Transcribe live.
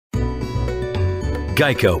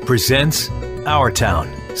Geico presents Our Town,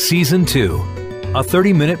 Season 2, a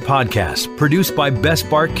 30-minute podcast produced by Best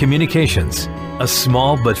Bart Communications, a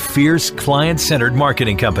small but fierce client-centered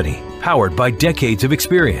marketing company powered by decades of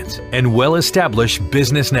experience and well-established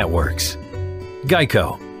business networks.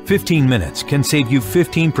 Geico, 15 minutes can save you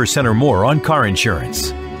 15% or more on car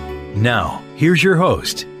insurance. Now, here's your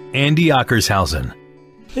host, Andy Ockershausen.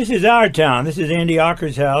 This is Our Town. This is Andy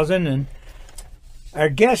Ockershausen, and our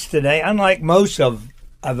guest today, unlike most of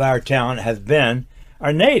our town have been,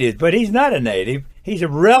 are natives, but he's not a native. He's a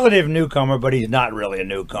relative newcomer, but he's not really a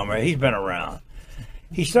newcomer. He's been around.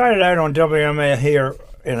 He started out on WMA here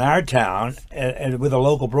in our town and with a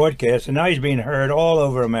local broadcast, and now he's being heard all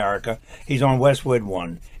over America. He's on Westwood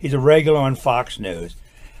One. He's a regular on Fox News.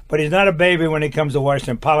 But he's not a baby when it comes to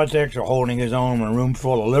Western politics or holding his own in a room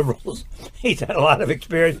full of liberals. He's had a lot of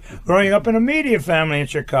experience growing up in a media family in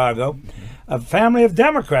Chicago, a family of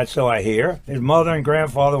Democrats, so I hear. His mother and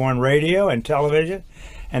grandfather were on radio and television,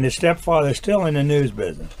 and his stepfather is still in the news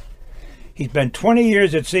business. He's been 20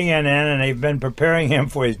 years at CNN, and they've been preparing him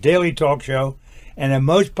for his daily talk show, and the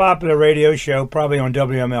most popular radio show, probably on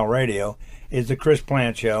WML Radio, is the Chris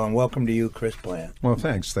Plante Show. And welcome to you, Chris Plante. Well,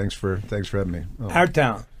 thanks. Thanks for having me. Oh. Our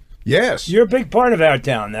Town. Yes. You're a big part of Our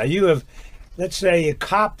Town now. You have, let's say, you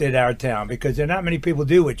coopted Our Town because there are not many people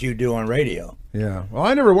do what you do on radio. Yeah. Well,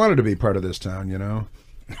 I never wanted to be part of this town, you know.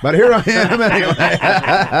 But here I am anyway.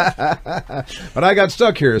 But I got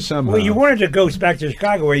stuck here somehow. Well, you wanted to go back to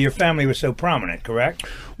Chicago where your family was so prominent, correct?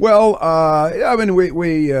 Well, I mean,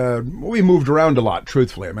 we moved around a lot,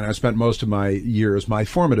 truthfully. I mean, I spent most of my years, my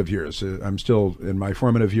formative years, I'm still in my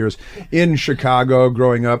formative years, in Chicago,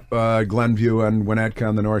 growing up Glenview and Winnetka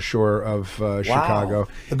on the North Shore of Chicago.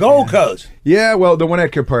 The Gold Coast. Yeah, well, the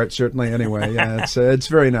Winnetka part, certainly, anyway. Yeah, it's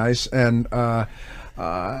very nice. And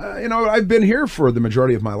you know, I've been here for the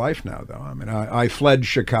majority of my life now, though. I mean, I fled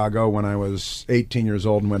Chicago when I was 18 years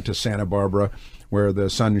old and went to Santa Barbara, where the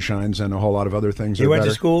sun shines and a whole lot of other things are better. You went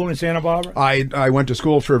to school in Santa Barbara? I went to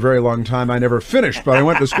school for a very long time. I never finished, but I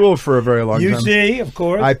went to school for a very long time. UC, of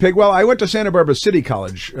course. I went to Santa Barbara City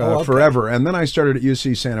College forever, and then I started at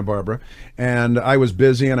UC Santa Barbara, and I was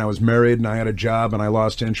busy, and I was married, and I had a job, and I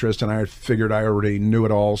lost interest, and I figured I already knew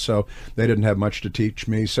it all, so they didn't have much to teach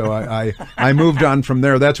me, so I moved on from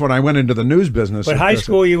there. That's when I went into the news business. But high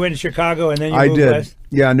school, you went to Chicago, and then you moved west?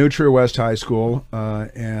 Yeah, New Trier West High School,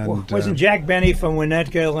 and wasn't Jack Benny from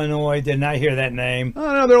Winnetka, Illinois? Did not hear that name.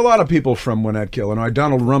 Oh, no, there are a lot of people from Winnetka, Illinois.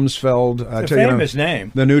 Donald Rumsfeld. It's a famous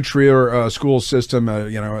name. The New Trier school system,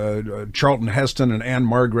 Charlton Heston and Ann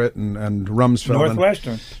Margaret and Rumsfeld.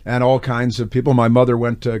 Northwestern. And all kinds of people. My mother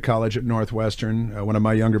went to college at Northwestern. One of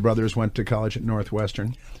my younger brothers went to college at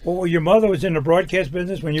Northwestern. Well, your mother was in the broadcast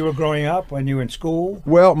business when you were growing up, when you were in school?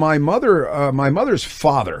 Well, my mother's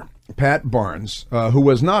father, Pat Barnes, who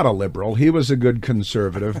was not a liberal. He was a good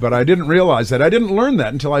conservative, but I didn't realize that. I didn't learn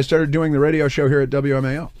that until I started doing the radio show here at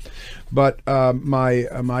WMAO. But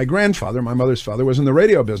my grandfather, my mother's father, was in the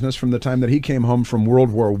radio business from the time that he came home from World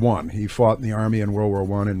War I. He fought in the army in World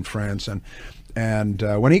War I in France, and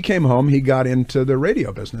when he came home, he got into the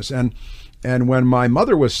radio business. And when my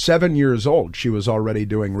mother was 7 years old, she was already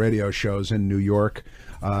doing radio shows in New York,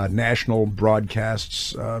 national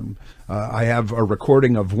broadcasts. I have a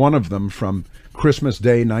recording of one of them from Christmas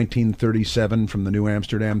Day, 1937, from the New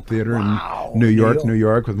Amsterdam Theater in New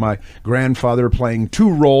York, with my grandfather playing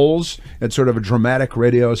two roles. It's sort of a dramatic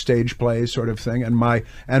radio stage play sort of thing, and my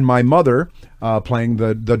mother playing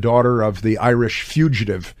the daughter of the Irish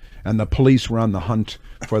fugitive, and the police were on the hunt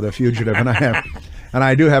for the fugitive, and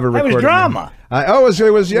I do have a recording. That was drama.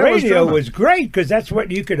 Radio was great because that's what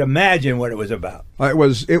you could imagine what it was about.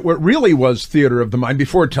 It really was theater of the mind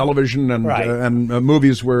before television and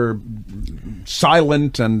movies were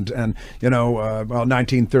silent and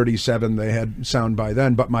 1937 they had sound by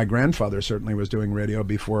then, but my grandfather certainly was doing radio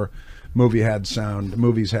before movies had sound,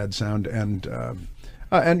 and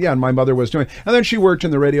my mother was doing. And then she worked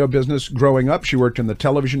in the radio business growing up. She worked in the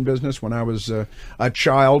television business when I was a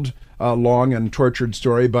child. Long and tortured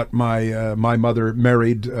story, but my mother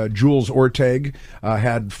married Jules Orteg,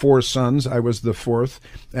 had 4 sons. I was the 4th,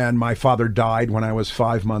 and my father died when I was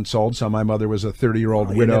 5 months old. So my mother was a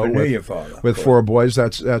 30-year-old widow with 4 boys.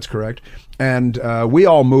 That's correct. And we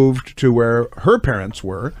all moved to where her parents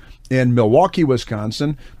were. In Milwaukee,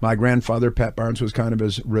 Wisconsin. My grandfather, Pat Barnes, was kind of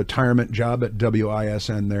his retirement job at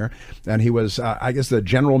WISN there. And he was, I guess, the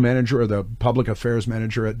general manager or the public affairs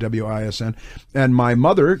manager at WISN. And my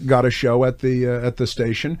mother got a show at the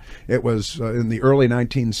station. It was in the early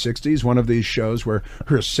 1960s, one of these shows where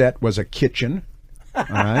her set was a kitchen. All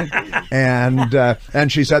right,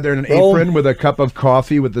 and she sat there in an apron with a cup of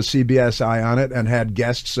coffee with the CBS eye on it, and had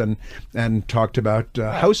guests and talked about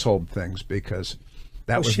household things, because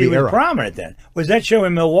that was the era. She was prominent then. Was that show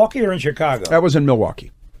in Milwaukee or in Chicago? That was in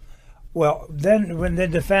Milwaukee. Well, then when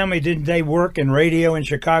the family, didn't they work in radio in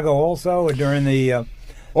Chicago also, or during the?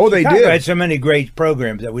 Oh, they Chicago did. Had so many great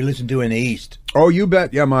programs that we listened to in the East. Oh, you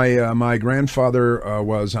bet. Yeah, my grandfather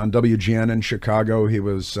was on WGN in Chicago. He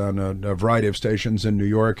was on a variety of stations in New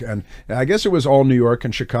York, and I guess it was all New York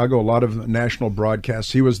and Chicago. A lot of national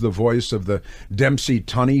broadcasts. He was the voice of the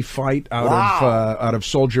Dempsey-Tunney fight out of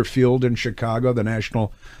Soldier Field in Chicago, the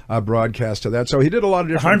national broadcast of that. So he did a lot of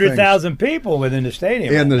different 100,000 people within the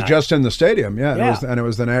stadium. Just in the stadium, yeah. It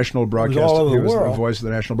was the national broadcast. It was all over he the was world. The voice of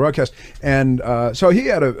the national broadcast, and so he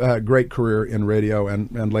had a great career in radio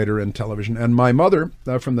and later in television. And my mother,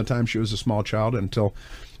 from the time she was a small child until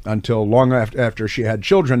long after she had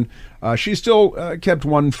children, she still kept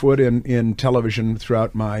one foot in television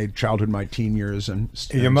throughout my childhood, my teen years. And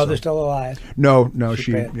Is your mother still alive? No,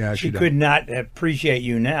 she could not appreciate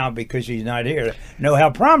you now because she's not here to know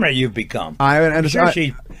how prominent you've become. I'm sure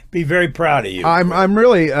she'd be very proud of you. I'm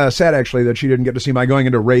really sad, actually, that she didn't get to see my going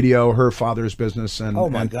into radio, her father's business. And, oh,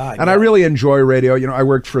 my God. And I really enjoy radio. You know, I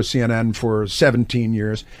worked for CNN for 17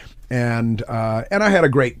 years. And I had a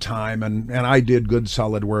great time, and I did good,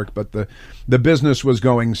 solid work. But the business was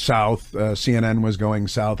going south. CNN was going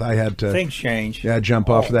south. I had to things change. Yeah, jump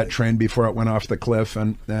off of that train before it went off the cliff,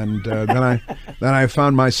 and then I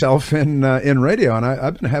found myself in radio, and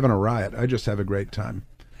I've been having a riot. I just have a great time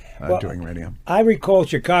doing radio. I recall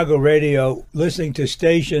Chicago radio, listening to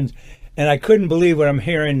stations. And I couldn't believe what I'm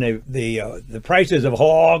hearing, the prices of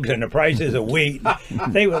hogs and the prices of wheat.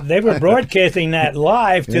 They were broadcasting that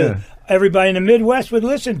live to everybody in the Midwest would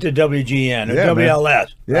listen to WGN or WLS. Man.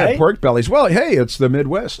 Yeah, right? Pork bellies. Well, hey, it's the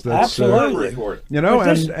Midwest. That's, absolutely. You know,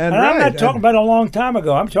 and I'm not talking about a long time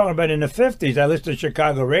ago. I'm talking about in the 50s. I listened to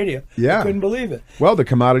Chicago radio. Yeah. I couldn't believe it. Well, the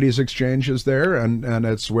commodities exchange is there, and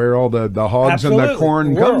it's where all the hogs and the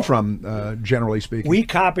corn come from, generally speaking. We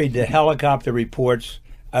copied the helicopter reports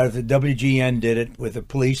out of the WGN, did it with a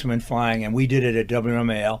policeman flying, and we did it at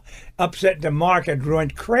WMAL. Upset the market,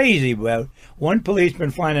 went crazy. Well, one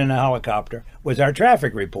policeman flying in a helicopter was our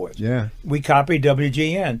traffic reports. Yeah. We copied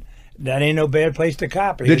WGN. That ain't no bad place to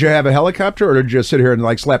copy. Did you have a helicopter, or did you just sit here and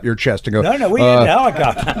like slap your chest and go? No, we had a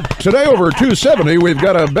helicopter. Today over 270, we've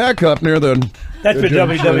got a backup near the. That's what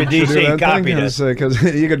WWDC copied us. Because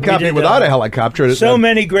you could copy it without a helicopter. So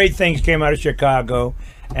many great things came out of Chicago,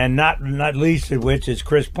 and not least of which is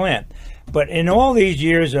Chris Plante. But in all these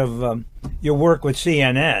years of your work with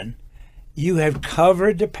CNN, you have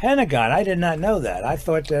covered the Pentagon. I did not know that. I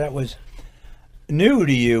thought that was new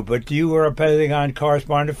to you, but you were a Pentagon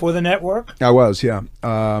correspondent for the network? I was, yeah.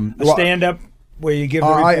 Stand-up where you give the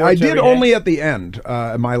reports I did every day? only at the end.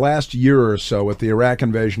 My last year or so with the Iraq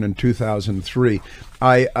invasion in 2003.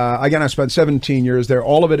 I spent 17 years there,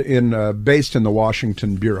 all of it based in the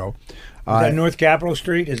Washington Bureau. Is that North Capitol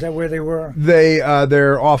Street? Is that where they were?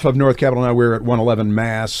 They're off of North Capitol now. We're at 111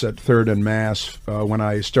 Mass, at 3rd and Mass when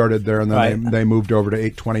I started there, and then they moved over to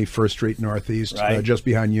 820 First Street Northeast, just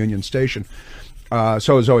behind Union Station. So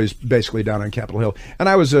I was always basically down on Capitol Hill. And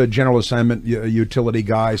I was a general assignment utility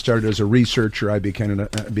guy. I started as a researcher. I became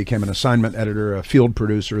an assignment editor, a field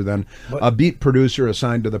producer, then a beat producer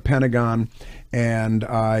assigned to the Pentagon. And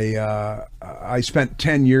I spent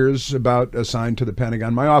 10 years about assigned to the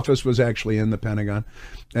Pentagon. My office was actually in the Pentagon,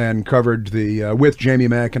 and covered with Jamie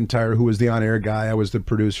McIntyre, who was the on-air guy. I was the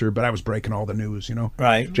producer, but I was breaking all the news, you know.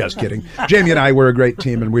 Right. Just kidding. Jamie and I were a great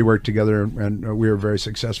team, and we worked together, and we were very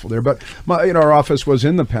successful there. But our office was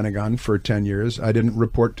in the Pentagon for 10 years. I didn't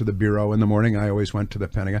report to the Bureau in the morning. I always went to the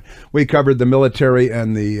Pentagon. We covered the military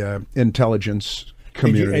and the intelligence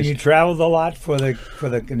communities. And you traveled a lot for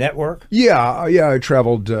the network? Yeah, I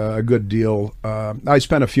traveled a good deal. I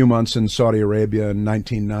spent a few months in Saudi Arabia in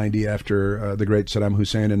 1990 after the great Saddam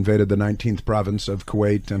Hussein invaded the 19th province of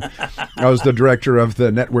Kuwait, and I was the director of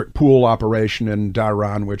the network pool operation in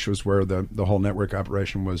Dhahran, which was where the whole network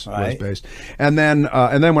operation was based. And then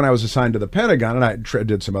when I was assigned to the Pentagon, and I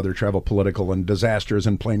did some other travel, political and disasters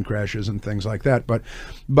and plane crashes and things like that.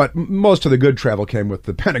 But most of the good travel came with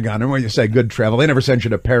the Pentagon. And when you say good travel, they never send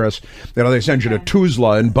you to Paris. They send you to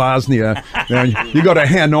Tuzla in Bosnia. You go to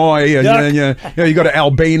Hanoi, and you go to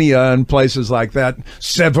Albania and places like that.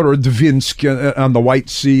 Severodvinsk on the White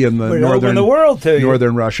Sea in the northern the world to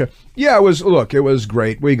northern Russia. Yeah, it was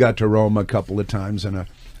great. We got to Rome a couple of times, and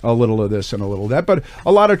a little of this and a little of that, but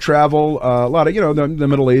a lot of travel, a lot of the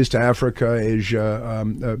Middle East, Africa,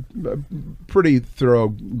 Asia, pretty thorough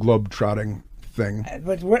globe-trotting thing.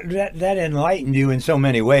 But that enlightened you in so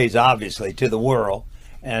many ways, obviously, to the world.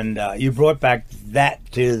 And you brought back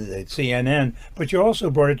that to the CNN, but you also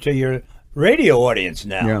brought it to your radio audience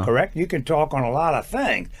now, correct? You can talk on a lot of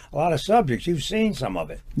things, a lot of subjects. You've seen some of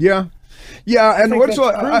it. Yeah, and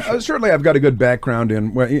certainly I've got a good background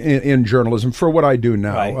in journalism for what I do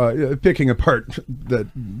now. Right. Picking apart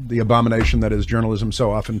the abomination that is journalism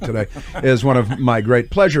so often today is one of my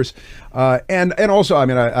great pleasures. And also, I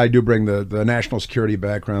mean, I do bring the national security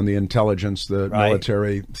background, the intelligence, the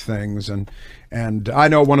military things, and I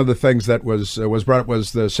know one of the things that was brought up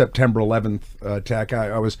was the September 11th attack.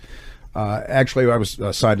 I was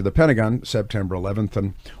assigned to the Pentagon September 11th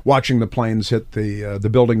and watching the planes hit the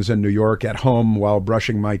buildings in New York at home while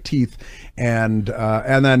brushing my teeth, and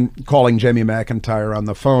then calling Jamie McIntyre on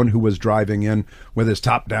the phone, who was driving in with his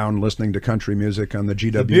top down listening to country music on the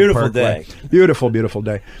GW beautiful Parkway. Day. Beautiful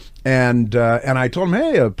day. And I told him,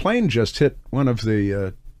 hey, a plane just hit one of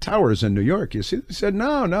the towers in New York. You see? He said,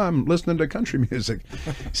 no, I'm listening to country music.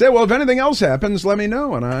 He said, well, if anything else happens, let me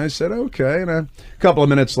know. And I said, okay. And a couple of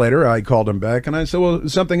minutes later, I called him back and I said, well,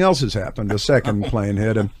 something else has happened. A second plane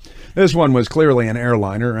hit, and this one was clearly an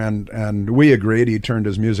airliner. And we agreed. He turned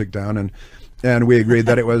his music down, and we agreed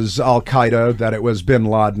that it was Al-Qaeda, that it was bin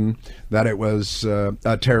Laden, that it was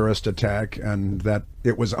a terrorist attack, and that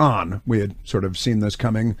it was on. We had sort of seen this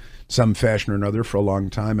coming some fashion or another for a long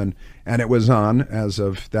time, and it was on as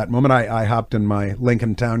of that moment. I hopped in my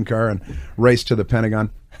Lincoln Town Car and raced to the Pentagon.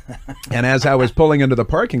 And as I was pulling into the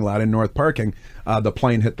parking lot in North Parking, the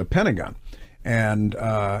plane hit the Pentagon. And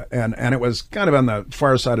it was kind of on the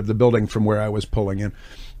far side of the building from where I was pulling in.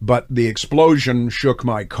 But the explosion shook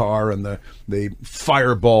my car, and the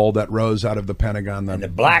fireball that rose out of the Pentagon, the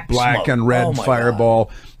black and red fireball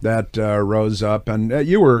that rose up, and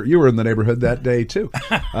you were in the neighborhood that day too,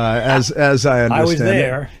 as I understand. I was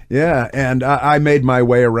there. Yeah, and I made my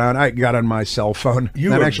way around. I got on my cell phone. You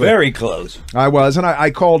were actually very close. I was, and I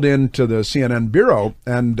called in to the CNN bureau,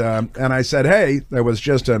 and I said, hey, there was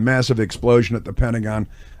just a massive explosion at the Pentagon,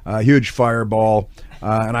 a huge fireball.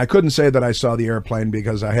 And I couldn't say that I saw the airplane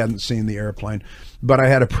because I hadn't seen the airplane, but I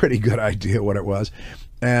had a pretty good idea what it was,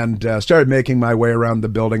 and started making my way around the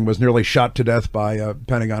building. Was nearly shot to death by a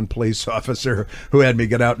Pentagon police officer who had me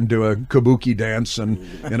get out and do a kabuki dance and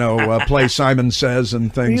play Simon Says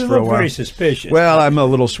and things for a while. You look very suspicious. Well, I'm a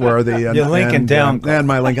a swarthy, and your Lincoln Town and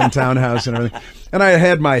my Lincoln townhouse and everything. And I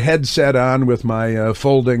had my headset on with my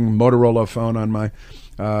folding Motorola phone on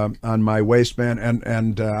my waistband,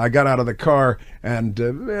 and I got out of the car, and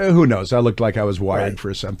who knows, I looked like I was wired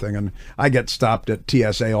for something, and I get stopped at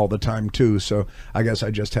TSA all the time too, so I guess I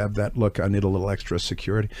just have that look. I need a little extra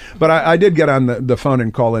security. But I did get on the phone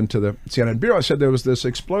and call into the CNN bureau. I said there was this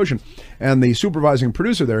explosion, and the supervising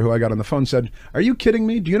producer there, who I got on the phone, said, are you kidding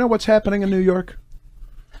me? Do you know what's happening in New York?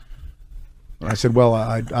 And I said, well,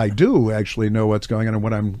 I do actually know what's going on, and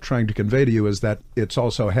what I'm trying to convey to you is that it's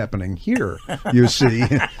also happening here, you see.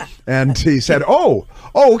 And he said, oh,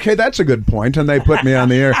 okay, that's a good point. And they put me on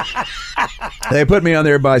the air. They put me on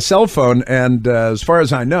there by cell phone, and as far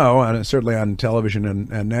as I know, and certainly on television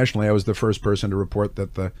and nationally, I was the first person to report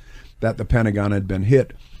that the Pentagon had been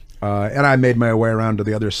hit. And I made my way around to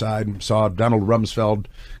the other side and saw Donald Rumsfeld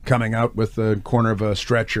coming out with the corner of a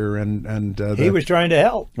stretcher, and he was trying to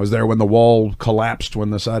help. Was there when the wall collapsed,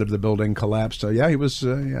 when the side of the building collapsed. So yeah, he was.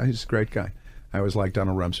 He's a great guy. I always liked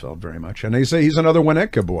Donald Rumsfeld very much, and they say he's another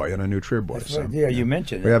Winnetka boy and a New Trier boy. So, yeah, you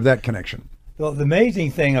mentioned it. We have that connection. Well, the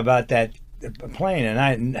amazing thing about that plane, and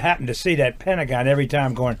I happened to see that Pentagon every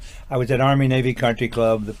time going. I was at Army Navy Country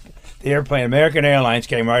Club. The airplane, American Airlines,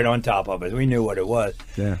 came right on top of it. We knew what it was.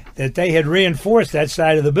 Yeah. That they had reinforced that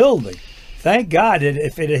side of the building. Thank God.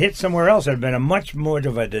 If it had hit somewhere else, it would have been a much more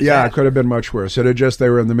of a disaster. Yeah, it could have been much worse. It had just, they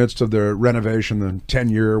were in the midst of the renovation, the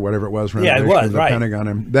 10-year, whatever it was, renovation of the Pentagon.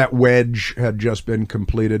 And that wedge had just been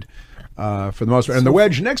completed for the most part. And the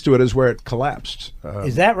wedge next to it is where it collapsed.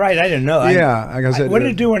 Is that right? I didn't know. Yeah. What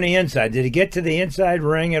did it do on the inside? Did it get to the inside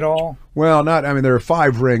ring at all? Well, there are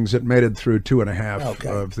 5 rings. It made it through 2.5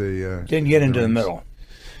 of the... Didn't get into the middle.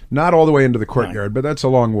 Not all the way into the courtyard, but that's a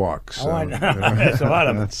long walk. So, I know. That's a lot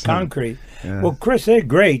of concrete. Yeah. Well, Chris, a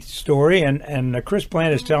great story, and Chris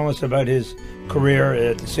Plante is telling us about his career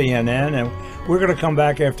at CNN, and we're going to come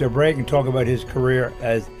back after a break and talk about his career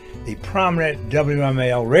as the prominent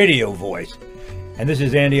WMAL radio voice. And this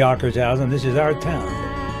is Andy Ockershausen. This is Our Town.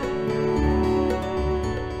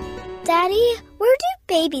 Daddy, where do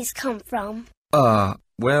babies come from? Honey?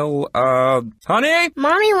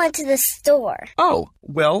 Mommy went to the store. Oh,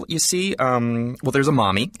 well, you see, there's a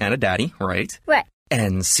mommy and a daddy, right? Right.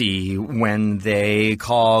 And see, when they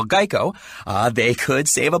call Geico, they could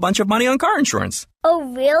save a bunch of money on car insurance.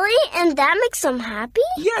 Oh, really? And that makes them happy?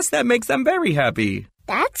 Yes, that makes them very happy.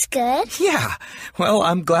 That's good. Yeah. Well,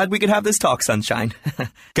 I'm glad we could have this talk, Sunshine.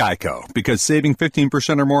 Geico, because saving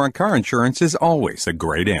 15% or more on car insurance is always a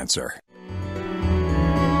great answer.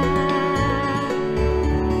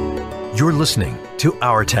 You're listening to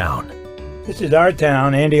Our Town. This is Our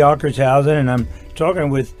Town, Andy Ockershausen, and I'm talking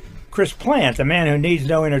with Chris Plante, a man who needs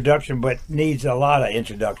no introduction but needs a lot of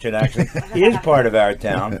introduction, actually. He is part of Our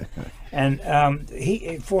Town. And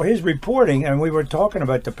he, for his reporting, and we were talking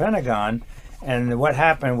about the Pentagon and what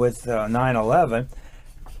happened with 9/11,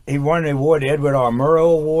 he won the award, the Edward R.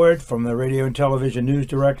 Murrow Award from the Radio and Television News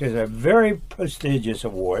Directors, a very prestigious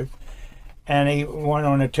award. And he won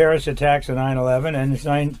on the terrorist attacks of 9/11. And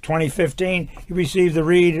in 2015, he received the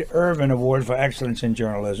Reed Irvin Award for Excellence in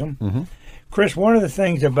Journalism. Mm-hmm. Chris, one of the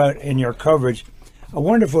things about in your coverage, I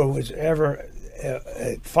wonder if it was ever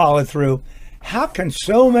followed through. How can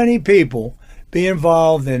so many people be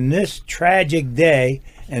involved in this tragic day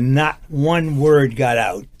and not one word got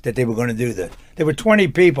out that they were going to do this? There were 20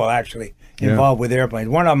 people actually involved with airplanes.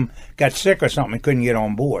 One of them got sick or something and couldn't get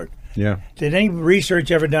on board. Yeah. Did any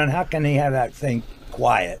research ever done? How can they have that thing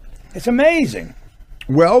quiet? It's amazing.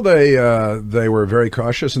 Well, they were very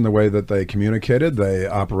cautious in the way that they communicated. They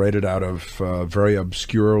operated out of very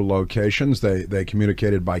obscure locations. They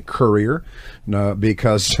communicated by courier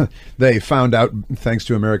because they found out, thanks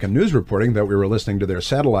to American news reporting, that we were listening to their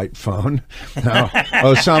satellite phone. Now,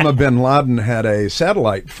 Osama bin Laden had a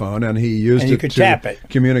satellite phone, and he used it to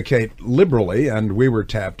communicate liberally, and we were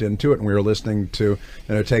tapped into it, and we were listening to,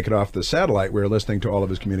 take it off the satellite, we were listening to all of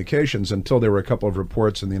his communications until there were a couple of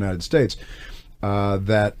reports in the United States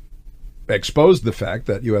that exposed the fact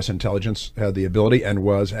that U.S. intelligence had the ability and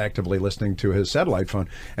was actively listening to his satellite phone.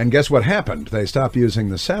 And guess what happened? They stopped using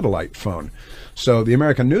the satellite phone. So the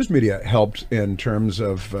American news media helped in terms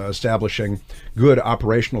of establishing good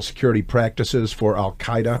operational security practices for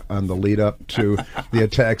al-Qaeda on the lead up to the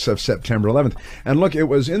attacks of September 11th. And look, it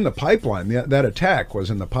was in the pipeline. That attack was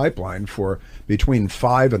in the pipeline for between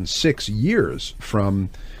 5 and 6 years from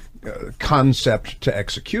concept to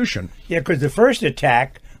execution. Yeah, because the first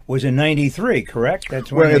attack was in '93, correct?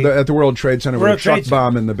 That's when at the World Trade Center, with a truck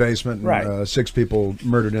bomb in the basement, and right. 6 people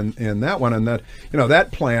murdered in that one. And that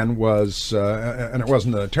that plan was, and it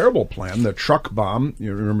wasn't a terrible plan. The truck bomb,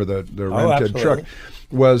 you remember the rented truck,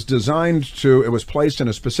 was designed to. It was placed in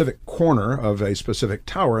a specific corner of a specific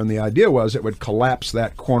tower, and the idea was it would collapse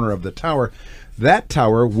that corner of the tower. That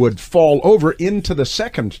tower would fall over into the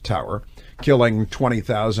second tower, killing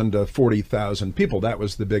 20,000 to 40,000 people. That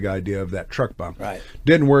was the big idea of that truck bomb. Right.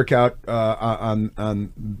 Didn't work out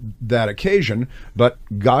on that occasion, but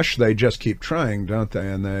gosh, they just keep trying, don't they?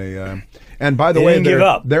 And they and by the way,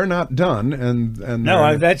 they're not done. And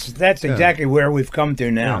no, that's exactly where we've come to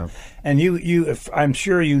now. Yeah. And you, I'm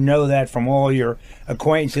sure you know that from all your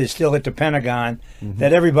acquaintances still at the Pentagon,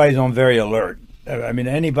 that everybody's on very alert. I mean,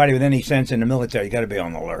 anybody with any sense in the military, you got to be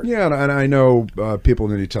on alert. Yeah, and I know people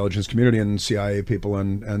in the intelligence community and CIA people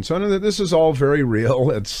and so on. This is all very real.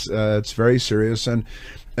 It's very serious, and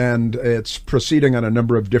it's proceeding on a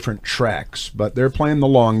number of different tracks. But they're playing the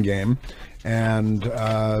long game, and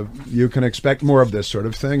you can expect more of this sort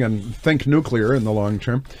of thing. And think nuclear in the long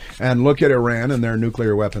term, and look at Iran and their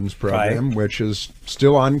nuclear weapons program, which is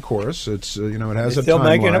still on course. It's it has a timeline. Still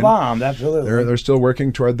making a bomb, absolutely. They're still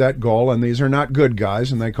working toward that goal, and these are not good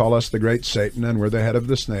guys, and they call us the Great Satan, and we're the head of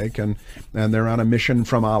the snake, and they're on a mission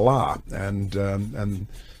from Allah, and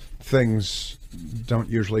things don't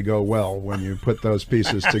usually go well when you put those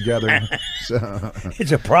pieces together. So,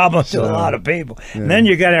 it's a problem to a lot of people. Yeah. And then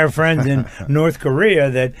you got our friends in North Korea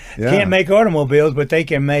that can't make automobiles, but they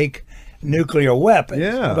can make nuclear weapons.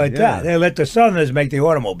 They let the Southerners make the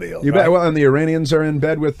automobiles. You bet. Well, and the Iranians are in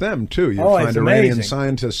bed with them too. You find Iranian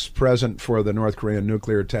scientists present for the North Korean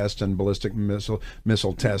nuclear test and ballistic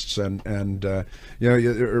missile tests, and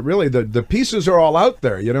really the pieces are all out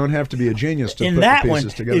there. You don't have to be a genius to put the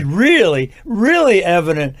pieces together. It's really, really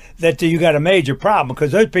evident that you got a major problem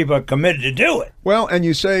because those people are committed to do it. Well, and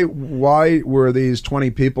you say, why were these 20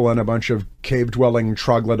 people and a bunch of cave-dwelling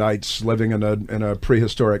troglodytes living in a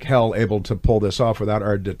prehistoric hell able to pull this off without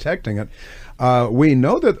our detecting it? We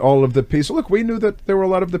know that all of the pieces. Look, we knew that there were a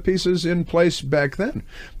lot of the pieces in place back then,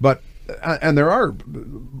 but and there are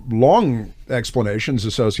long explanations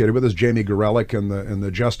associated with this. Jamie Gorelick in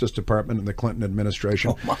the Justice Department in the Clinton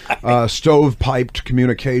administration, stovepiped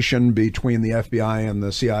communication between the FBI and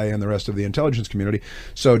the CIA and the rest of the intelligence community,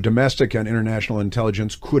 so domestic and international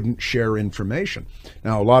intelligence couldn't share information.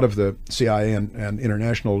 Now, a lot of the CIA and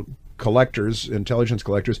international collectors, intelligence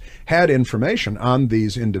collectors, had information on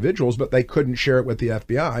these individuals, but they couldn't share it with the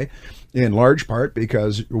FBI, in large part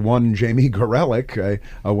because one Jamie Gorelick,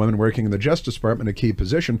 a woman working in the Justice Department, a key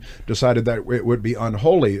position, decided that it would be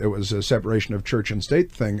unholy. It was a separation of church and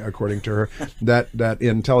state thing, according to her, that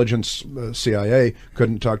intelligence CIA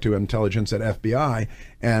couldn't talk to intelligence at FBI,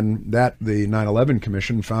 and that the 9/11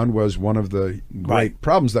 Commission found was one of the great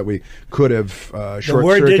problems, that we could have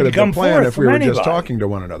short-circuited the plan if we were just talking to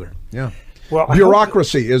one another. Yeah. Well,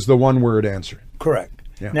 bureaucracy is the one-word answer. Correct.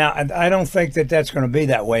 Yeah. Now, I don't think that that's going to be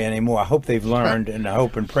that way anymore. I hope they've learned, and I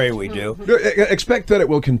hope and pray we do. Expect that it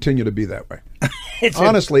will continue to be that way.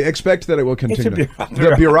 Honestly, expect that it will continue.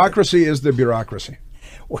 The bureaucracy is the bureaucracy.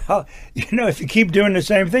 Well, if you keep doing the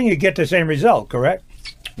same thing, you get the same result, correct?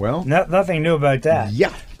 Well, nothing new about that.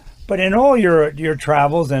 Yeah. But in all your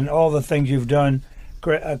travels and all the things you've done,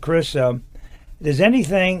 Chris, does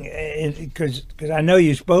anything, because I know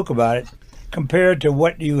you spoke about it, compared to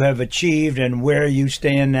what you have achieved and where you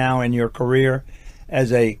stand now in your career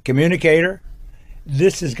as a communicator,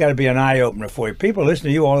 this has got to be an eye-opener for you. People listen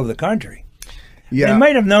to you all over the country. Yeah. They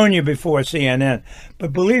might have known you before CNN,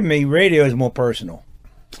 but believe me, radio is more personal.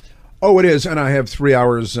 Oh, it is, and I have 3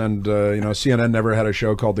 hours, and CNN never had a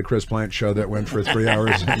show called The Chris Plante Show that went for 3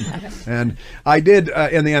 hours, and I did,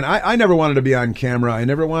 in the end, I never wanted to be on camera. I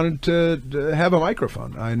never wanted to have a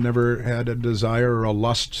microphone. I never had a desire or a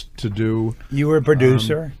lust to do. You were a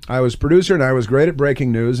producer? I was producer, and I was great at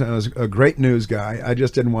breaking news, and I was a great news guy. I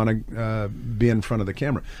just didn't want to be in front of the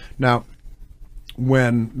camera. Now,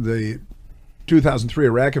 when the 2003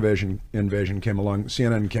 Iraq invasion came along,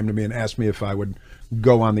 CNN came to me and asked me if I would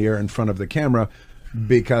go on the air in front of the camera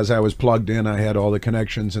because I was plugged in. I had all the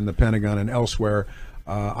connections in the Pentagon and elsewhere.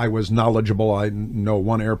 I was knowledgeable. I know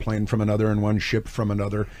one airplane from another and one ship from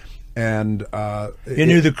another. And you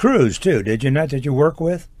knew the crews too, did you not? Did you work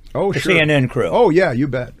with? Oh, the sure. CNN crew. Oh, yeah, you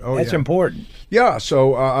bet. Oh, that's important. Yeah,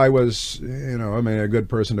 so I was, a good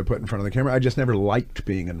person to put in front of the camera. I just never liked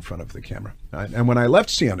being in front of the camera. And when I left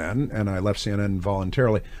CNN, and I left CNN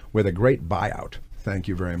voluntarily with a great buyout, thank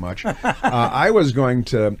you very much, I was going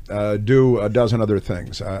to do a dozen other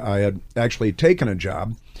things. I had actually taken a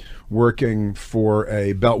job working for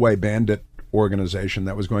a Beltway bandit organization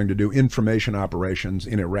that was going to do information operations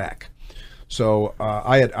in Iraq. So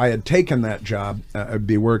I had taken that job. I'd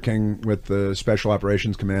be working with the Special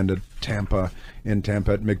Operations Command at Tampa at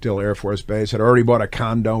MacDill Air Force Base. Had already bought a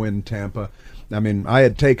condo in Tampa. I mean, I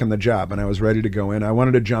had taken the job, and I was ready to go in. I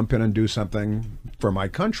wanted to jump in and do something for my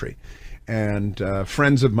country. And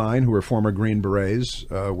friends of mine who were former Green Berets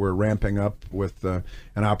were ramping up with an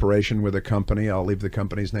operation with a company. I'll leave the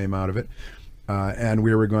company's name out of it. And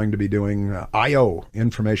we were going to be doing I.O.,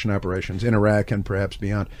 information operations, in Iraq and perhaps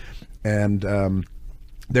beyond. And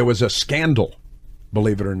there was a scandal,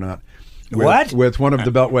 believe it or not, with one of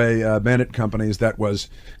the Beltway bandit companies that was,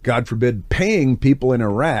 God forbid, paying people in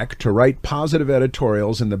Iraq to write positive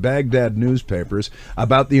editorials in the Baghdad newspapers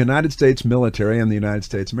about the United States military and the United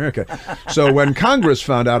States of America. So when Congress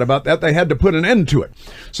found out about that, they had to put an end to it.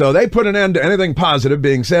 So they put an end to anything positive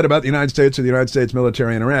being said about the United States or the United States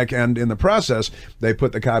military in Iraq, and in the process, they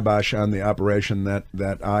put the kibosh on the operation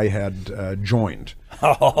that I had joined.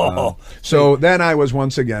 So then I was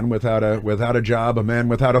once again without a job, a man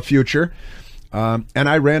without a future, and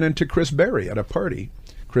I ran into Chris Berry at a party.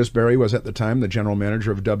 Chris Berry was at the time the general manager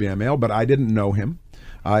of WMAL, but I didn't know him.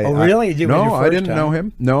 Really? No, I didn't know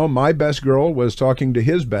him. No, my best girl was talking to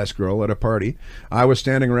his best girl at a party. I was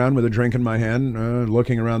standing around with a drink in my hand,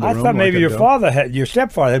 looking around the room. I thought maybe your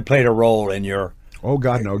stepfather had played a role in your... Oh,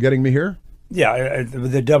 God, no. Getting me here? Yeah,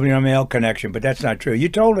 the WML connection, but that's not true. You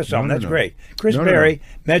told us something. That's great. Chris Berry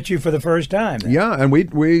met you for the first time. Then. Yeah, and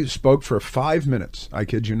we spoke for 5 minutes. I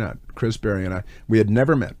kid you not. Chris Berry and I, we had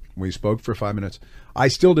never met. We spoke for 5 minutes. I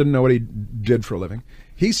still didn't know what he did for a living.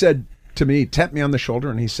 He said to me, tapped me on the shoulder,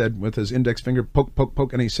 and he said with his index finger, poke, poke,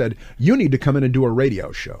 poke, and he said, "You need to come in and do a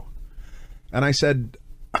radio show." And I said,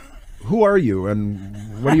 "Who are you,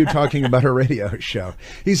 and what are you talking about a radio show?"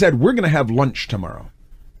 He said, "We're going to have lunch tomorrow."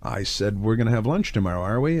 I said, "We're going to have lunch tomorrow,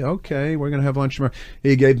 are we? Okay, we're going to have lunch tomorrow."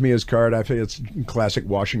 He gave me his card. I think it's classic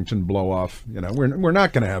Washington blow-off. We're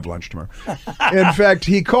not going to have lunch tomorrow. In fact,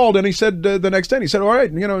 he called and he said the next day, he said, "All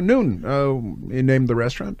right, noon." He named the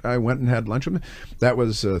restaurant. I went and had lunch with him. That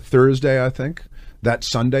was Thursday, I think. That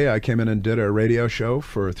Sunday, I came in and did a radio show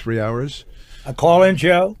for 3 hours. A call-in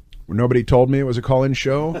show? Nobody told me it was a call-in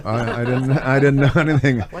show. I didn't know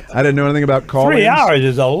anything. I didn't know anything about call-ins. 3 hours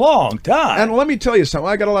is a long time. And let me tell you something.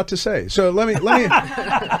 I got a lot to say. So let me tell you.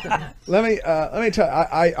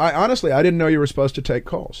 I honestly, I didn't know you were supposed to take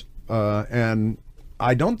calls. And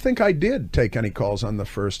I don't think I did take any calls on the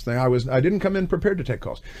first thing. I didn't come in prepared to take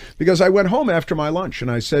calls because I went home after my lunch and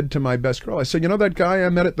I said to my best girl, I said, you know that guy I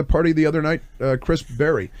met at the party the other night, Chris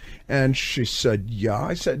Berry? And she said, yeah.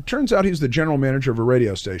 I said, turns out he's the general manager of a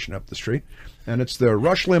radio station up the street, and it's the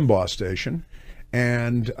Rush Limbaugh station,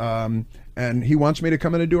 and he wants me to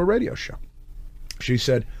come in and do a radio show. She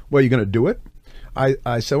said, well, you going to do it?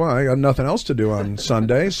 I said, well, I got nothing else to do on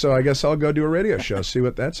Sunday, so I guess I'll go do a radio show, see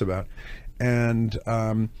what that's about. And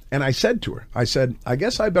I said to her, I said, I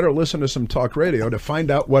guess I better listen to some talk radio to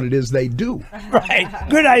find out what it is they do. Right.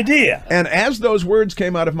 Good idea. And as those words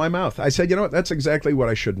came out of my mouth, I said, you know what? That's exactly what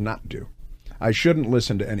I should not do. I shouldn't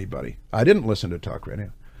listen to anybody. I didn't listen to talk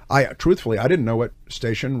radio. Truthfully, I didn't know what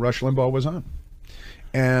station Rush Limbaugh was on.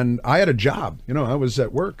 And I had a job, I was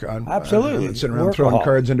at work. Absolutely. Sitting around throwing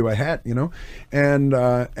cards into a hat, And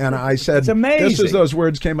I said, it's amazing. Just as those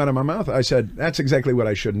words came out of my mouth, I said, that's exactly what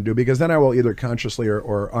I shouldn't do, because then I will either consciously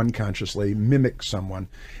or unconsciously mimic someone.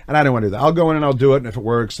 And I don't want to do that. I'll go in and I'll do it, and if it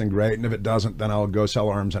works, then great. And if it doesn't, then I'll go sell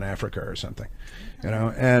arms in Africa or something.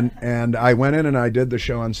 And I went in and I did the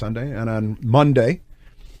show on Sunday, and on Monday,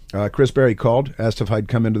 Chris Berry called, asked if I'd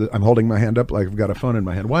come into I'm holding my hand up like I've got a phone in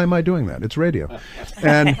my hand. Why am I doing that? It's radio.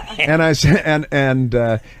 And I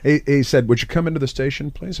said, he said, would you come into the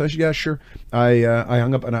station, please? I said, yeah, sure. I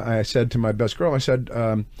hung up and I said to my best girl, I said,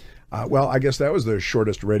 well, I guess that was the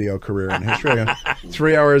shortest radio career in history.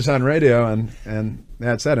 3 hours on radio, and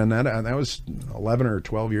that's that. And that was 11 or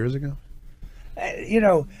 12 years ago.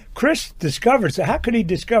 Chris discovered. So how could he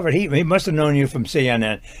discover? He must have known you from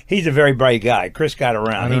CNN. He's a very bright guy. Chris got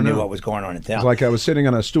around. He knew what was going on in town. It's like I was sitting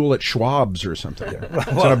on a stool at Schwab's or something. It's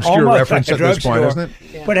an obscure reference like at this point, isn't it?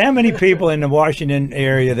 Yeah. But how many people in the Washington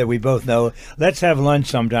area that we both know, let's have lunch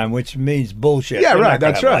sometime, which means bullshit. Yeah, right.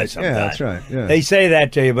 That's right. Yeah, that's right. Yeah. They say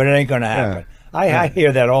that to you, but it ain't going to happen. I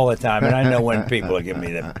hear that all the time, and I know when people are giving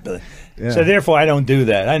me that. So therefore, I don't do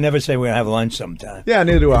that. I never say we're going to have lunch sometime. Yeah,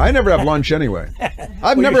 neither do I. I never have lunch anyway.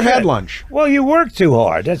 I've never had lunch. Well, you work too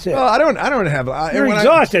hard. That's it. Well, I don't have. You're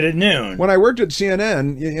exhausted at noon. When I worked at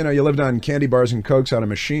CNN, you lived on candy bars and Cokes out of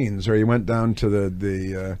machines, or you went down to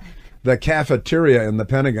the cafeteria in the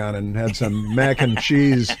Pentagon and had some mac and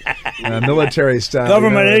cheese, military style.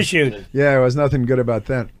 Government issued. Yeah, it was nothing good about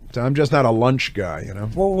that. So I'm just not a lunch guy,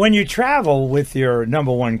 Well, when you travel with your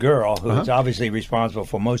number one girl, who's obviously responsible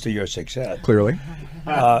for most of your success. Clearly.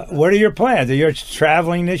 What are your plans? Are you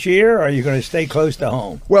traveling this year, or are you going to stay close to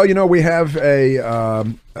home? Well, we have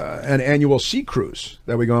an annual sea cruise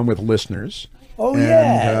that we go on with listeners. Oh,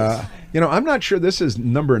 yes. I'm not sure this is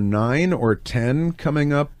number 9 or 10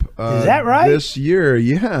 coming up. Is that right? This year,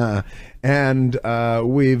 yeah. And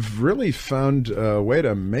we've really found a way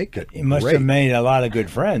to make it You must have made a lot of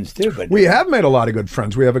good friends, too. But we have made a lot of good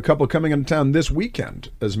friends. We have a couple coming into town this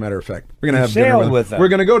weekend, as a matter of fact. We're going to have dinner with them. We're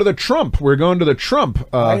going to go to the Trump. We're going to the Trump,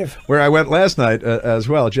 where I went last night as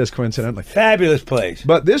well, just coincidentally. Fabulous place.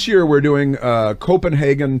 But this year we're doing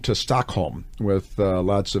Copenhagen to Stockholm with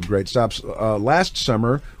lots of great stops. Last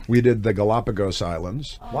summer, we did the Galapagos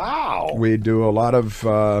Islands. Wow. We do a lot of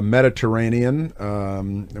Mediterranean.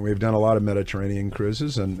 And we've done a lot of Mediterranean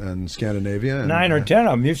cruises and Scandinavia. 9 or 10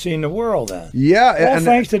 of them. You've seen the world then. Yeah. All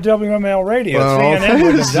thanks to WML Radio. CNN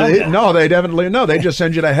wouldn't have done that. No, they definitely, they just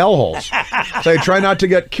send you to hellholes. Say, try not to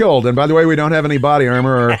get killed. And by the way, we don't have any body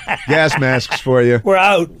armor or gas masks for you. We're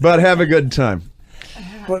out. But have a good time.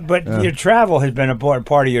 But your travel has been a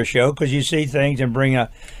part of your show, because you see things and bring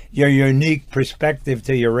your unique perspective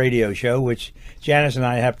to your radio show, which Janice and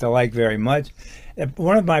I have to like very much.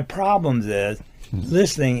 One of my problems is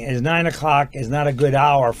listening is 9 o'clock is not a good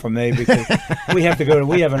hour for me, because we have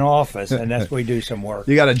an office, and that's where we do some work.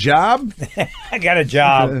 You got a job? I got a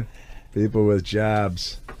job. People with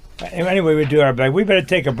jobs. Anyway, we do our best. We better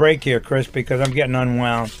take a break here, Chris, because I'm getting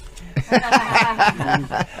unwound.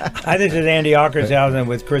 Hi, this is Andy Ockershausen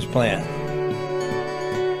with Chris Plante.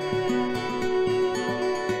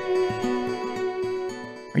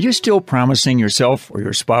 Are you still promising yourself or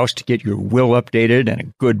your spouse to get your will updated and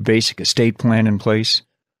a good basic estate plan in place?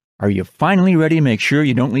 Are you finally ready to make sure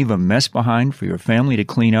you don't leave a mess behind for your family to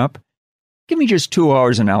clean up? Give me just 2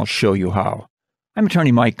 hours and I'll show you how. I'm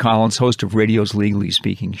attorney Mike Collins, host of radio's Legally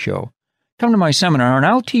Speaking show. Come to my seminar and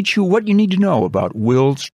I'll teach you what you need to know about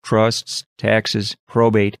wills, trusts, taxes,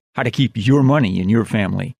 probate, how to keep your money in your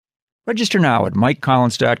family. Register now at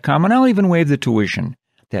MikeCollins.com, and I'll even waive the tuition.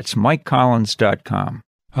 That's MikeCollins.com.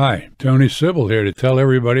 Hi, Tony Sybil here to tell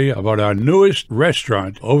everybody about our newest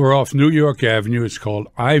restaurant over off New York Avenue. It's called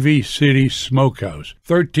Ivy City Smokehouse,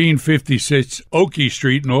 1356 Oakey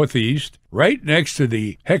Street Northeast. right next to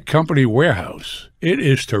the Heck Company warehouse. It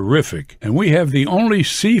is terrific, and we have the only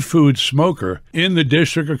seafood smoker in the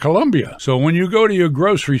District of Columbia. So when you go to your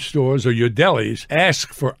grocery stores or your delis,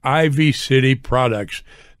 ask for Ivy City products.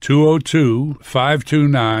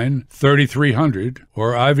 202-529-3300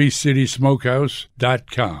 or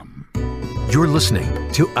ivycitysmokehouse.com. You're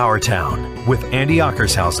listening to Our Town with Andy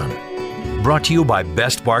Ockershausen. Brought to you by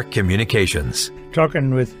Best Bark Communications.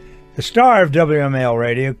 Talking with the star of WML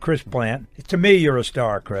Radio, Chris Plante. To me, you're a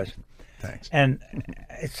star, Chris. Thanks. And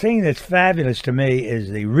a thing that's fabulous to me is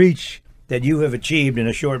the reach that you have achieved in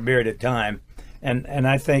a short period of time. And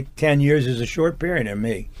I think 10 years is a short period to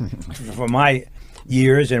me for my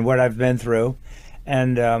years and what I've been through.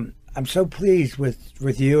 And I'm so pleased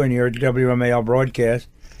with you and your WMAL broadcast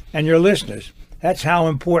and your listeners. That's how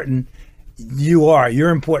important you are.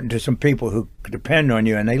 You're important to some people who depend on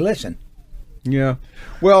you, and they listen. Yeah.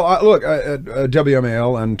 Well, look,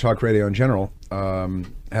 WMAL and talk radio in general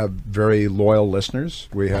have very loyal listeners.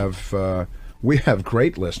 We have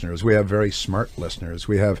great listeners. We have very smart listeners.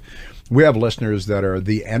 We have listeners that are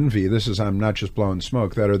the envy. I'm not just blowing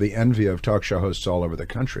smoke, that are the envy of talk show hosts all over the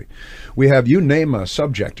country. We have, you name a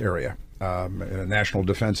subject area. National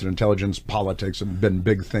defense and intelligence, politics have been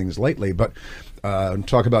big things lately, but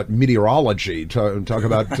talk about meteorology, talk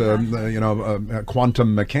about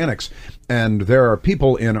quantum mechanics, and there are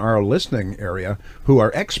people in our listening area who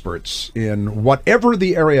are experts in whatever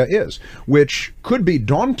the area is, which could be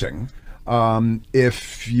daunting.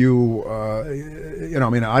 If you,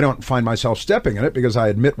 I don't find myself stepping in it because I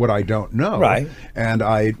admit what I don't know, right? And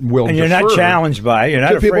I will. And you're not challenged by it. You're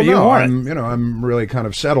not afraid. People know I'm really kind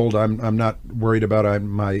of settled. I'm not worried about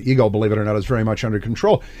my ego. Believe it or not, is very much under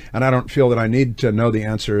control, and I don't feel that I need to know the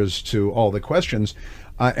answers to all the questions.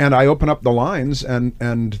 And I open up the lines, and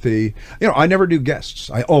I never do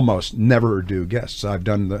guests. I almost never do guests. I've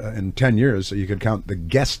done in 10 years. You could count the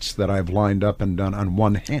guests that I've lined up and done on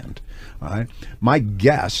one hand. All right, my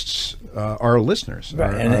guests are listeners,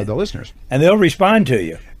 are the listeners, and they'll respond to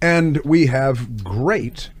you. And we have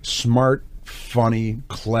great, smart, funny,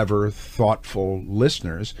 clever, thoughtful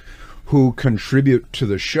listeners who contribute to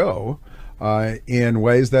the show in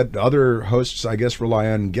ways that other hosts, I guess, rely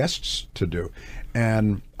on guests to do.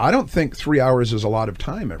 And I don't think 3 hours is a lot of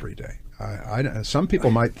time every day. Some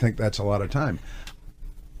people might think that's a lot of time.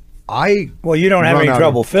 Well, you don't have any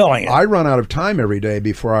trouble filling it. I run out of time every day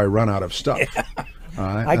before I run out of stuff.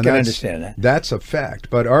 I can understand that. That's a fact.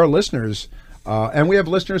 But our listeners, and we have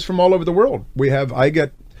listeners from all over the world.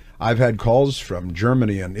 I've had calls from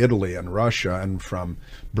Germany and Italy and Russia and from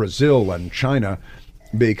Brazil and China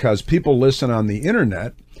because people listen on the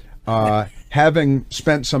internet. Having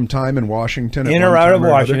spent some time in Washington, in or out of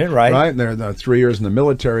Washington, right? And they're 3 years in the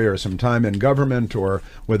military or some time in government or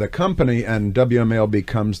with a company, and WMAL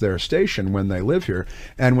becomes their station when they live here.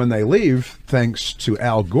 And when they leave, thanks to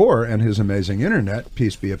Al Gore and his amazing internet,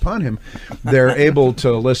 peace be upon him, they're able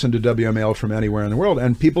to listen to WMAL from anywhere in the world.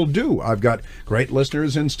 And people do. I've got great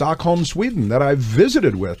listeners in Stockholm, Sweden that I've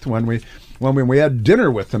visited with when we had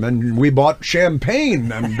dinner with them, and we bought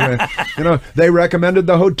champagne, and they recommended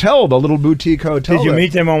the hotel, the little boutique hotel. Did you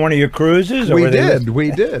meet them on one of your cruises? We did,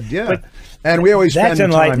 yeah. And we always that's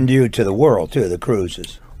enlightened you to the world too, the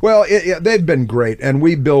cruises. Well, they've been great, and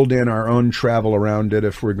we build in our own travel around it.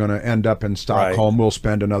 If we're going to end up in Stockholm, we'll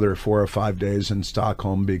spend another 4 or 5 days in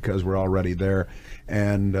Stockholm because we're already there,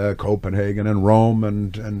 and Copenhagen and Rome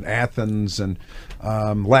and Athens, and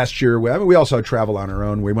last year we also travel on our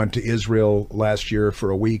own. We went to Israel last year for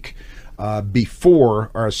a week before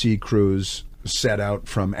our sea cruise set out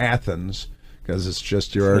from Athens, because it's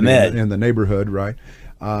just you're already in the neighborhood, right?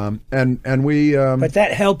 And we but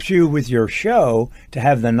that helps you with your show to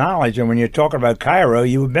have the knowledge, and when you're talking about Cairo,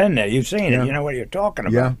 you've been there, you've seen it, you know what you're talking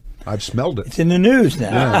about. Yeah, I've smelled it. It's in the news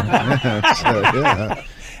now. Yeah.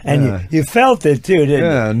 And you felt it too, didn't you?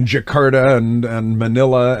 Yeah, and Jakarta and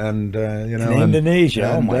Manila and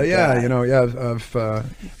Indonesia. Oh my God.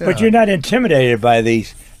 But you're not intimidated by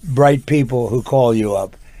these bright people who call you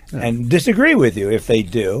up and disagree with you if they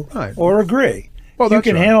do, or agree. Well, you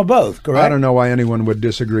can handle both, correct? I don't know why anyone would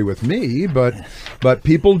disagree with me, but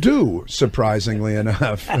people do, surprisingly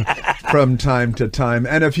enough, from time to time.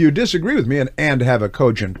 And if you disagree with me and have a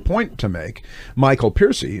cogent point to make, Michael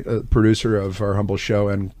Piercy, producer of our humble show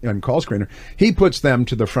and call screener, he puts them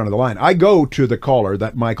to the front of the line. I go to the caller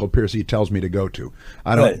that Michael Piercy tells me to go to.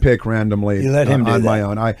 I don't pick randomly you let him do on that. my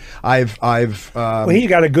own. Well, he's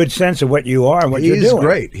got a good sense of what you are and what you're doing. He's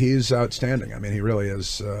great. He's outstanding. I mean, he really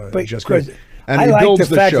is just great. And I like the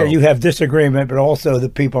fact that you have disagreement, but also the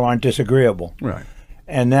people aren't disagreeable. Right.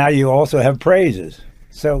 And now you also have praises.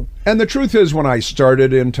 So, and the truth is, when I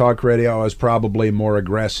started in talk radio, I was probably more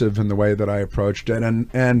aggressive in the way that I approached it,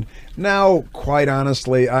 and now, quite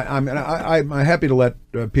honestly, I'm happy to let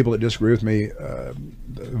people that disagree with me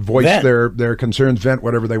voice their concerns, vent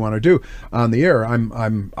whatever they want to do on the air.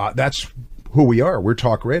 That's who we are. We're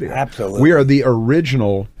talk radio. Absolutely, we are the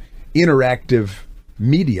original interactive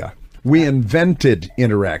media. We invented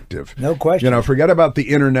interactive. No question. You know, forget about the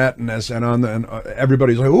internet and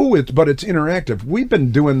everybody's like, but it's interactive. We've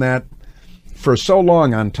been doing that for so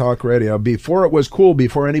long on talk radio. Before it was cool,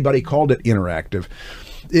 before anybody called it interactive.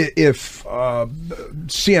 If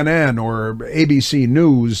CNN or ABC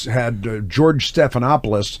News had George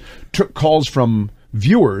Stephanopoulos took calls from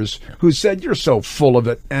viewers who said, "You're so full of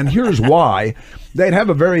it, and here's why," they'd have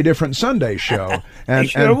a very different Sunday show, and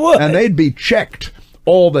they'd be checked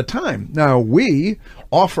all the time. Now we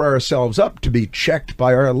offer ourselves up to be checked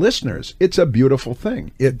by our listeners. It's a beautiful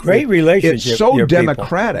thing. Great relationship. It's so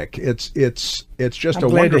democratic. People. It's just I'm a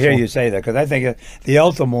glad wonderful. to hear you say that, because I think the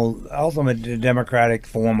ultimate democratic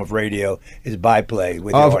form of radio is byplay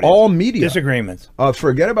with the audience. All media. Disagreements.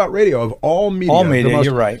 Forget about radio. Of all media. All media,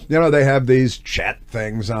 you're right. You know, they have these chat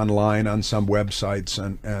things online on some websites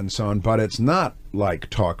and so on, but it's not like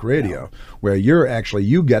talk radio, where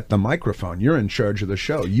you get the microphone. You're in charge of the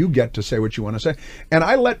show. You get to say what you want to say. And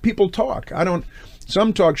I let people talk.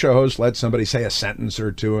 Some talk show hosts let somebody say a sentence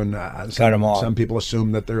or two, and cut them off. Some people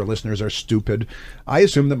assume that their listeners are stupid. I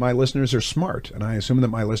assume that my listeners are smart, and I assume that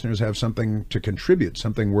my listeners have something to contribute,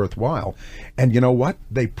 something worthwhile. And you know what?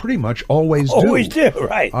 They pretty much always do. Always do,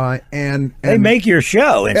 right? And they make your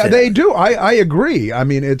show. Yeah, they do. I agree. I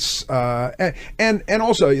mean, it's and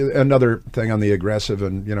also another thing on the aggressive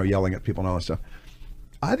and yelling at people and all that stuff.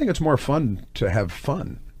 I think it's more fun to have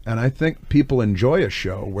fun. And I think people enjoy a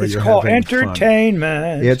show where you're having fun. It's called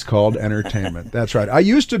entertainment. It's called entertainment. That's right. I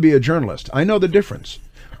used to be a journalist. I know the difference.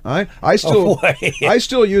 I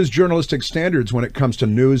still use journalistic standards when it comes to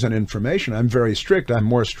news and information. I'm very strict. I'm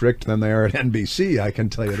more strict than they are at NBC. I can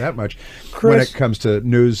tell you that much. Chris, when it comes to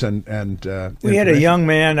news and we had a young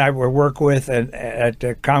man I work with at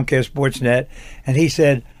Comcast Sportsnet, and he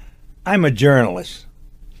said, "I'm a journalist,"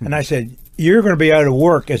 and I said, "You're going to be out of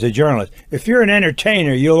work as a journalist. If you're an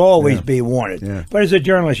entertainer, you'll always be wanted. Yeah. But as a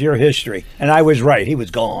journalist, you're history." And I was right. He was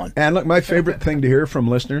gone. And look, my favorite thing to hear from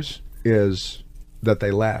listeners is that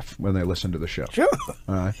they laugh when they listen to the show. Sure.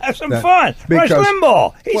 Have some fun. Rush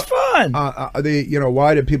Limbaugh. He's fun.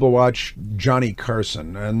 Why did people watch Johnny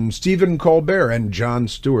Carson and Stephen Colbert and Jon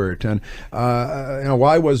Stewart? And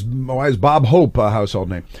why is Bob Hope a household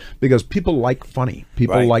name? Because people like funny.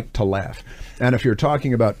 People like to laugh. And if you're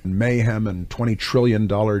talking about mayhem and $20 trillion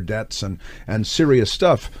debts and serious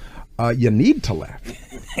stuff, you need to laugh.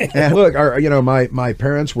 And look, my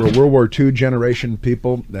parents were World War II generation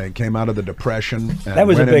people. They came out of the Depression. And that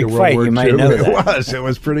was a big fight. You might know that. It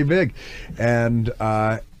was pretty big. And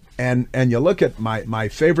you look at my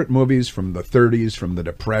favorite movies from the 30s, from the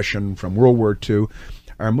Depression, from World War II,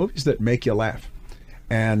 are movies that make you laugh.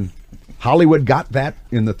 And Hollywood got that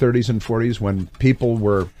in the 30s and 40s when people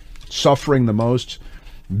were suffering the most.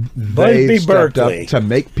 They stepped up to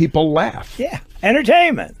make people laugh. Yeah,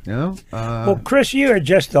 entertainment. Well, Chris, you are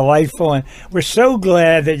just delightful, and we're so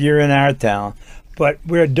glad that you're in our town. But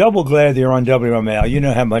we're double glad that you're on WML. You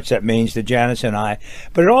know how much that means to Janice and I.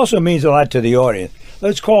 But it also means a lot to the audience.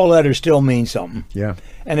 Let's call letters still mean something. Yeah.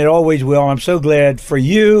 And it always will. I'm so glad for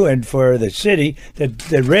you and for the city that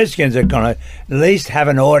the Redskins are going to at least have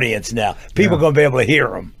an audience now. People are going to be able to hear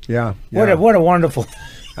them. Yeah. What a wonderful...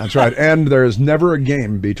 That's right. And there's never a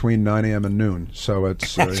game between 9 a.m. and noon. So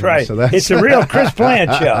it's... That's right. It's a real Chris Plant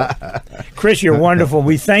show. Chris, you're wonderful.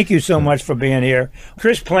 We thank you so much for being here.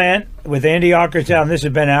 Chris Plant with Andy Ockertown. This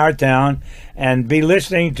has been Our Town. And be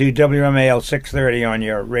listening to WMAL 630 on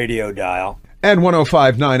your radio dial. And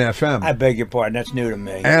 105.9 FM. I beg your pardon. That's new to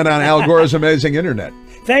me. And on Al Gore's amazing internet.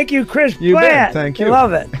 Thank you, Chris You Plant. bet. Thank you.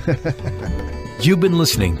 Love it. You've been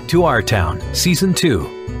listening to Our Town, Season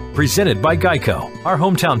 2. Presented by Geico, our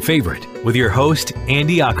hometown favorite, with your host,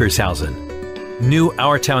 Andy Ockershausen. New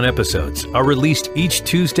Our Town episodes are released each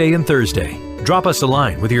Tuesday and Thursday. Drop us a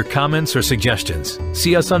line with your comments or suggestions.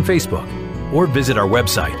 See us on Facebook or visit our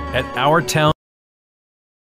website at ourtown.